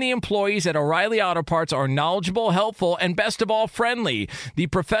find the employees at O'Reilly Auto Parts are knowledgeable, helpful, and best of all, friendly. The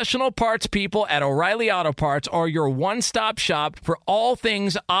professional parts people at O'Reilly Auto Parts are your one-stop shop for all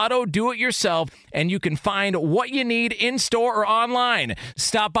things auto do-it-yourself, and you can find what you need in-store or online.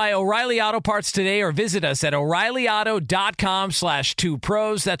 Stop by O'Reilly Auto Parts today or visit us at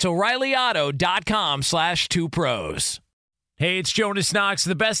O'ReillyAuto.com/2pros. That's O'ReillyAuto.com/2pros. Hey, it's Jonas Knox.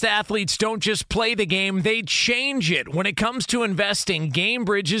 The best athletes don't just play the game, they change it. When it comes to investing,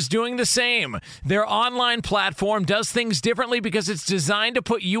 GameBridge is doing the same. Their online platform does things differently because it's designed to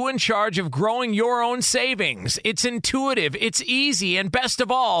put you in charge of growing your own savings. It's intuitive, it's easy, and best of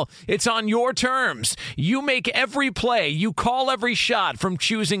all, it's on your terms. You make every play, you call every shot, from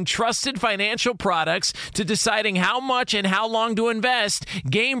choosing trusted financial products to deciding how much and how long to invest.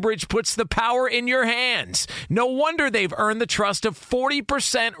 GameBridge puts the power in your hands. No wonder they've earned the trust of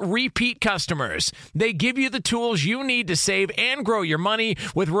 40% repeat customers. They give you the tools you need to save and grow your money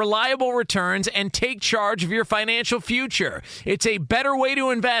with reliable returns and take charge of your financial future. It's a better way to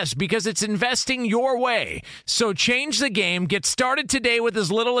invest because it's investing your way. So change the game. Get started today with as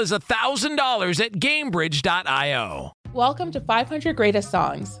little as $1,000 at GameBridge.io. Welcome to 500 Greatest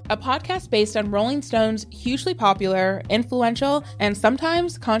Songs, a podcast based on Rolling Stone's hugely popular, influential, and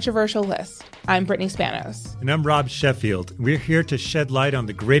sometimes controversial list. I'm Brittany Spanos. And I'm Rob Sheffield. We're here to shed light on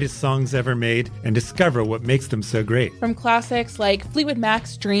the greatest songs ever made and discover what makes them so great. From classics like Fleetwood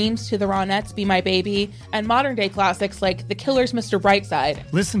Mac's Dreams to the Ronettes' Be My Baby, and modern-day classics like The Killers' Mr.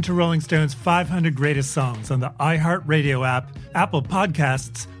 Brightside. Listen to Rolling Stone's 500 Greatest Songs on the iHeartRadio app, Apple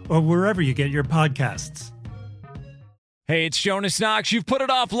Podcasts, or wherever you get your podcasts. Hey, it's Jonas Knox. You've put it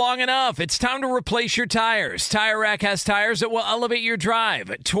off long enough. It's time to replace your tires. Tire Rack has tires that will elevate your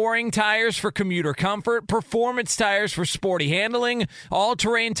drive. Touring tires for commuter comfort, performance tires for sporty handling,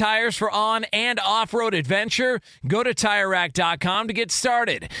 all-terrain tires for on- and off-road adventure. Go to TireRack.com to get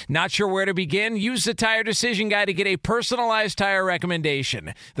started. Not sure where to begin? Use the Tire Decision Guide to get a personalized tire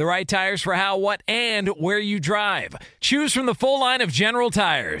recommendation. The right tires for how, what, and where you drive. Choose from the full line of General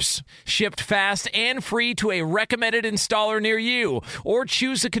Tires. Shipped fast and free to a recommended installer near you, or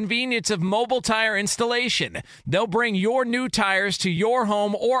choose the convenience of mobile tire installation. They'll bring your new tires to your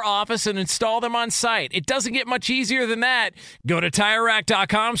home or office and install them on site. It doesn't get much easier than that. Go to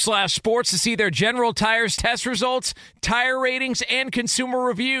TireRack.com/sports to see their General Tires test results, tire ratings, and consumer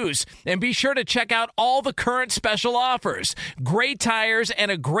reviews. And be sure to check out all the current special offers. Great tires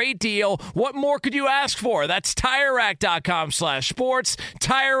and a great deal. What more could you ask for? That's TireRack.com/sports.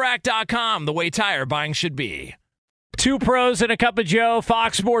 TireRack.com, the way tire buying should be. Two pros and a cup of Joe,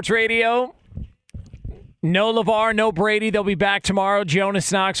 Fox Sports Radio. No LeVar, no Brady. They'll be back tomorrow.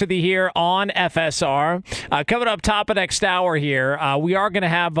 Jonas Knox with you here on FSR. Coming up top of next hour here, we are going to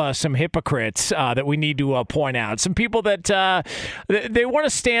have some hypocrites that we need to point out. Some people that they want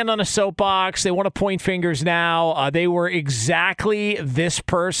to stand on a soapbox. They want to point fingers now. They were exactly this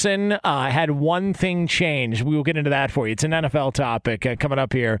person. Had one thing change. We will get into that for you. It's an NFL topic coming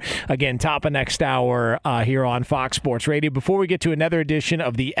up here. Again, top of next hour here on Fox Sports Radio. Before we get to another edition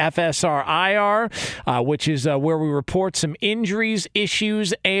of the FSR IR, which is where we report some injuries,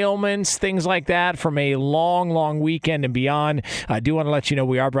 issues, ailments, things like that from a long weekend and beyond. I do want to let you know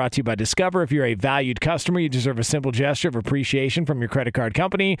we are brought to you by Discover. If you're a valued customer, you deserve a simple gesture of appreciation from your credit card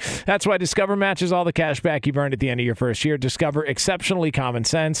company. That's why Discover matches all the cash back you've earned at the end of your first year. Discover, exceptionally common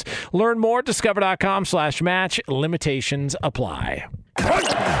sense. Learn more at discover.com/match. Limitations apply.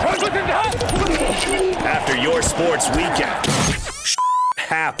 After your sports weekend,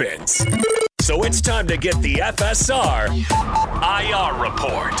 happens. So it's time to get the FSR IR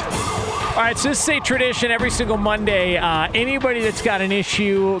report. All right, so this is a tradition every single Monday. Anybody that's got an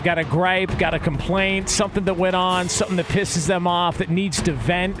issue, got a gripe, got a complaint, something that went on, something that pisses them off, that needs to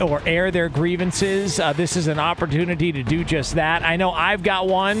vent or air their grievances, this is an opportunity to do just that. I know I've got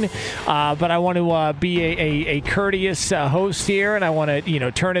one, but I want to be a courteous host here, and I want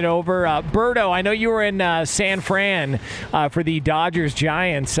to turn it over. Berto, I know you were in San Fran for the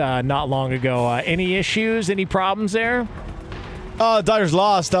Dodgers-Giants not long ago. Any issues, any problems there? Oh, the Dodgers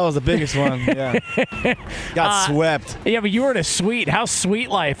lost. That was the biggest one. Yeah. Got swept. Yeah, but you were in a suite. How's sweet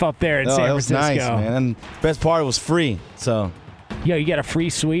life up there in San Francisco? It was nice, man. And best part was free. So. Yo, you got a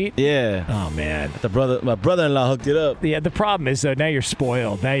free suite? Yeah. Oh, man. My brother-in-law hooked it up. Yeah, the problem is, though, now you're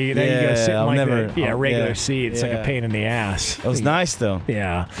spoiled. Now you go sit in a regular seat. It's like a pain in the ass. It was nice, though.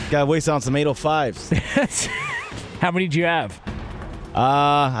 Yeah. Got wasted on some 805s. How many did you have?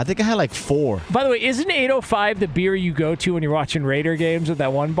 I think I had like 4. By the way, isn't 805 the beer you go to when you're watching Raider games at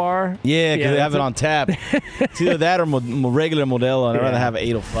that one bar? Yeah, because they have it on tap. It's either that or regular Modelo, and I'd rather have an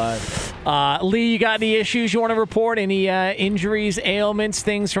 805. Lee, you got any issues you want to report? Any injuries, ailments,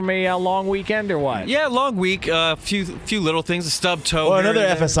 things from a long weekend or what? Yeah, long week. Few little things. A stub toe. Or another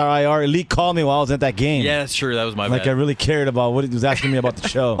FSRIR. Lee called me while I was at that game. Yeah, that's true. That was my bad. Like I really cared about what he was asking me about the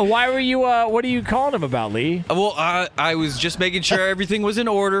show. Why were you? What are you calling him about, Lee? Well, I was just making sure everything was in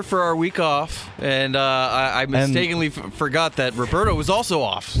order for our week off, and I mistakenly forgot that Roberto was also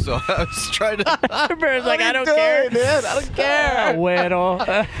off. So I was trying to. Roberto's like, I don't care, man. I don't care. Bueno.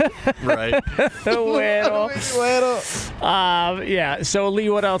 Right. Yeah. So Lee,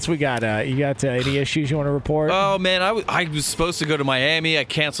 what else we got? You got any issues you want to report? Oh man, I was supposed to go to Miami. I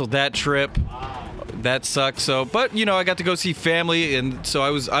canceled that trip. That sucks. But I got to go see family, and so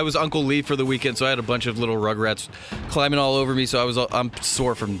I was Uncle Lee for the weekend. So I had a bunch of little rugrats climbing all over me. So I'm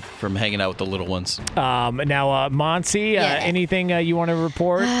sore from hanging out with the little ones. Now, Monsi, anything you want to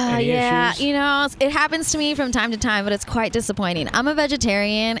report? Any issues? It happens to me from time to time, but it's quite disappointing. I'm a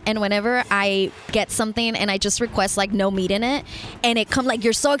vegetarian, and whenever I get something and I just request like no meat in it, and it comes like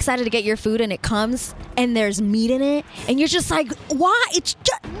you're so excited to get your food, and it comes and there's meat in it, and you're just like, why? It's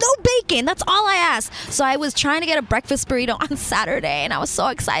just no bacon. That's all I ask. So I was trying to get a breakfast burrito on Saturday, and I was so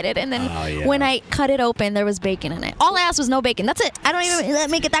excited. And then when I cut it open, there was bacon in it. All I asked was no bacon. That's it. I don't even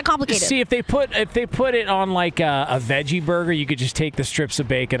make it that complicated. See, if they put it on like a veggie burger, you could just take the strips of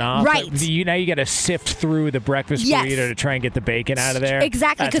bacon off. Right. Now you got to sift through the breakfast burrito to try and get the bacon out of there.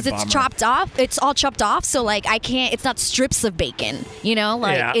 Exactly, because it's chopped off. It's all chopped off, so like I can't. It's not strips of bacon.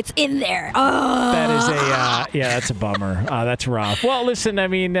 It's in there. Oh. That is that's a bummer. That's rough. Well, listen, I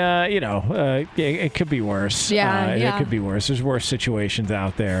mean, it could be worse. It could be worse. There's worse situations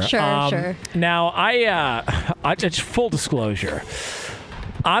out there. Sure. Now, I just full disclosure.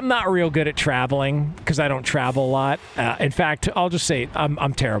 I'm not real good at traveling because I don't travel a lot. In fact, I'll just say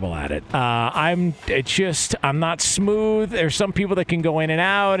I'm terrible at it. I'm not smooth. There's some people that can go in and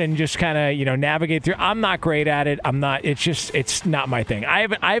out and just kind of navigate through. I'm not great at it. It's not my thing. I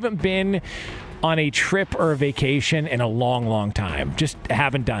haven't been on a trip or a vacation in a long, long time. Just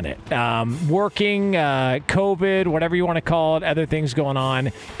haven't done it. Working, COVID, whatever you want to call it, other things going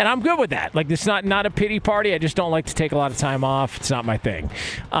on. And I'm good with that. Like, it's not a pity party. I just don't like to take a lot of time off. It's not my thing.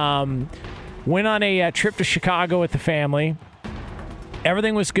 Went on a trip to Chicago with the family.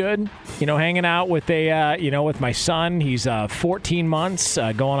 Everything was good, hanging out with with my son. He's 14 months,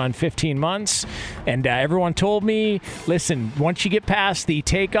 going on 15 months. And everyone told me, listen, once you get past the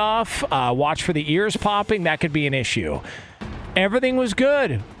takeoff, watch for the ears popping. That could be an issue. Everything was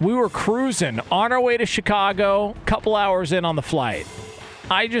good. We were cruising on our way to Chicago, couple hours in on the flight.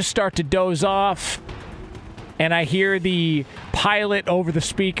 I just start to doze off, and I hear the pilot over the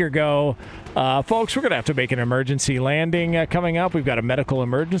speaker go, folks, we're going to have to make an emergency landing coming up. We've got a medical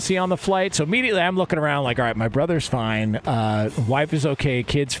emergency on the flight. So immediately I'm looking around like, all right, my brother's fine. Wife is okay.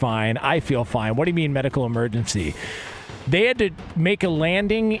 Kid's fine. I feel fine. What do you mean medical emergency? They had to make a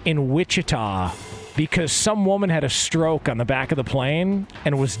landing in Wichita because some woman had a stroke on the back of the plane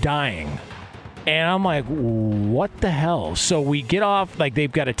and was dying. And I'm like, what the hell? So we get off, like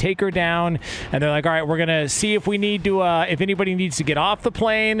they've got to take her down, and they're like, all right, we're going to see if we need to, if anybody needs to get off the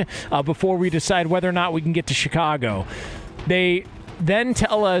plane before we decide whether or not we can get to Chicago. They then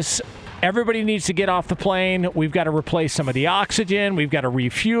tell us everybody needs to get off the plane. We've got to replace some of the oxygen. We've got to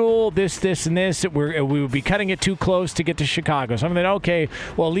refuel this, and this. We would be cutting it too close to get to Chicago. So I'm like, okay,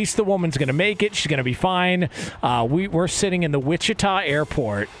 well, at least the woman's going to make it. She's going to be fine. We're sitting in the Wichita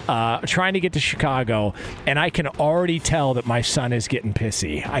airport trying to get to Chicago, and I can already tell that my son is getting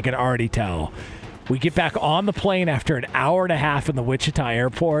pissy. I can already tell. We get back on the plane after an hour and a half in the Wichita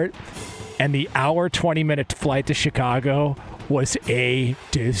airport, and the hour, 20-minute flight to Chicago was a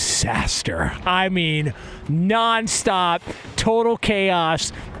disaster. I mean, nonstop, total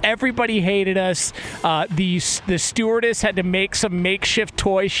chaos. Everybody hated us. The stewardess had to make some makeshift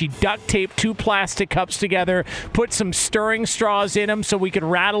toys. She duct taped 2 plastic cups together, put some stirring straws in them so we could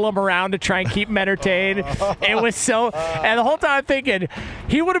rattle them around to try and keep them entertained. It was so, and the whole time I'm thinking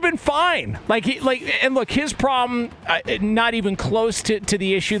he would have been fine. And look, his problem, not even close to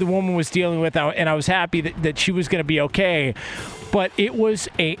the issue the woman was dealing with, and I was happy that she was going to be okay. But it was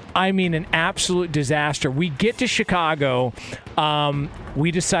an absolute disaster. We get to Chicago.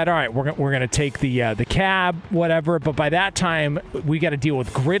 We decide, all right, we're going to take the cab, whatever. But by that time, we got to deal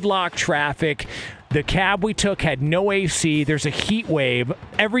with gridlock traffic. The cab we took had no AC. There's a heat wave.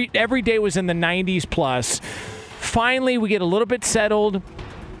 Every day was in the 90s plus. Finally, we get a little bit settled,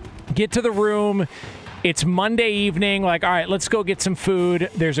 get to the room. It's Monday evening. Like, all right, let's go get some food.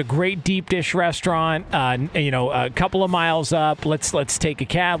 There's a great deep dish restaurant, a couple of miles up. Let's take a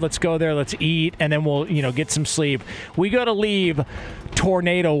cab. Let's go there. Let's eat, and then we'll, get some sleep. We go to leave.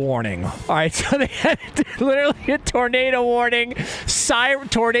 Tornado warning. All right, so they had literally a tornado warning.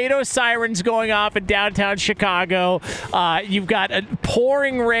 Tornado sirens going off in downtown Chicago. You've got a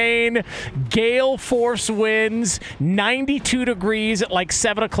pouring rain, gale force winds, 92 degrees at like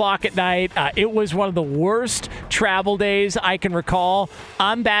 7 o'clock at night. It was one of the worst travel days I can recall.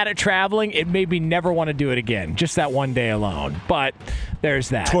 I'm bad at traveling. It made me never want to do it again, just that one day alone. But there's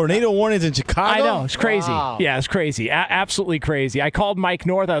that. Tornado warnings in Chicago? I know. It's crazy. Wow. Yeah, it's crazy. Absolutely crazy. I called Mike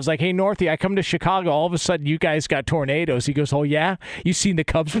North. I was like, hey, Northy, I come to Chicago. All of a sudden, you guys got tornadoes. He goes, oh, yeah? You seen the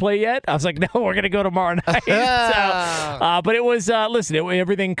Cubs play yet? I was like, no, we're going to go tomorrow night. But it was,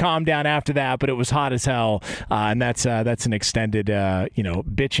 everything calmed down after that, but it was hot as hell. And that's an extended,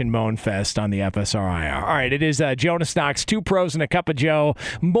 bitch and moan fest on the FSRIR. All right, it is Jonas Knox, 2 pros and a cup of Joe.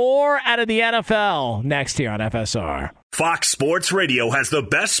 More out of the NFL next here on FSR. Fox Sports Radio has the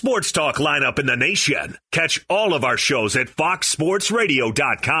best sports talk lineup in the nation. Catch all of our shows at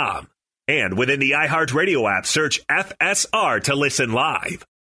foxsportsradio.com. And within the iHeartRadio app, search FSR to listen live.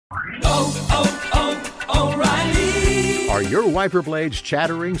 O'Reilly. Are your wiper blades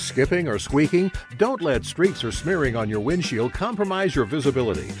chattering, skipping, or squeaking? Don't let streaks or smearing on your windshield compromise your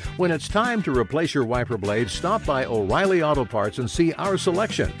visibility. When it's time to replace your wiper blades, stop by O'Reilly Auto Parts and see our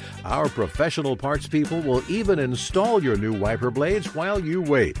selection. Our professional parts people will even install your new wiper blades while you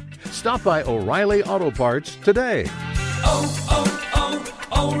wait. Stop by O'Reilly Auto Parts today.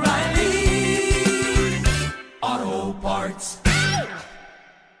 O'Reilly Auto Parts.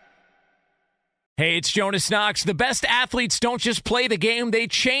 Hey, it's Jonas Knox. The best athletes don't just play the game, they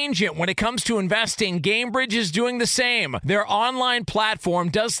change it. When it comes to investing, GameBridge is doing the same. Their online platform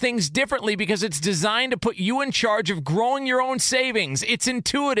does things differently because it's designed to put you in charge of growing your own savings. It's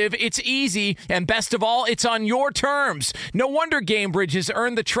intuitive, it's easy, and best of all, it's on your terms. No wonder GameBridge has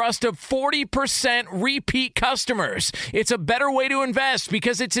earned the trust of 40% repeat customers. It's a better way to invest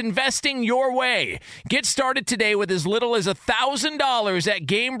because it's investing your way. Get started today with as little as $1,000 at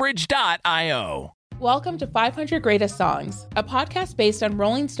GameBridge.io. Welcome to 500 Greatest Songs, a podcast based on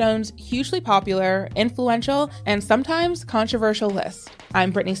Rolling Stone's hugely popular, influential, and sometimes controversial list. I'm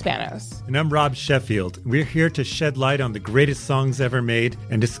Brittany Spanos. And I'm Rob Sheffield. We're here to shed light on the greatest songs ever made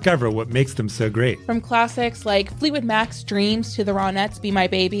and discover what makes them so great. From classics like Fleetwood Mac's Dreams to the Ronettes' Be My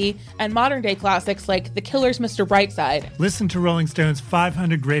Baby, and modern-day classics like The Killer's Mr. Brightside. Listen to Rolling Stone's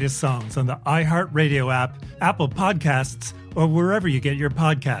 500 Greatest Songs on the iHeartRadio app, Apple Podcasts, or wherever you get your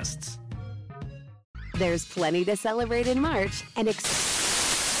podcasts. There's plenty to celebrate in March and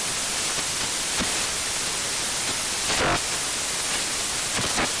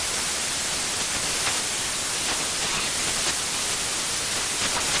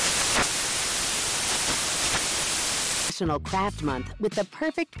Craft Month with the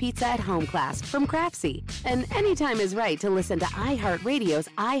perfect pizza at home class from Craftsy. And anytime is right to listen to iHeartRadio's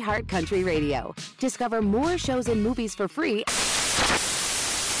iHeart Country Radio. Discover more shows and movies for free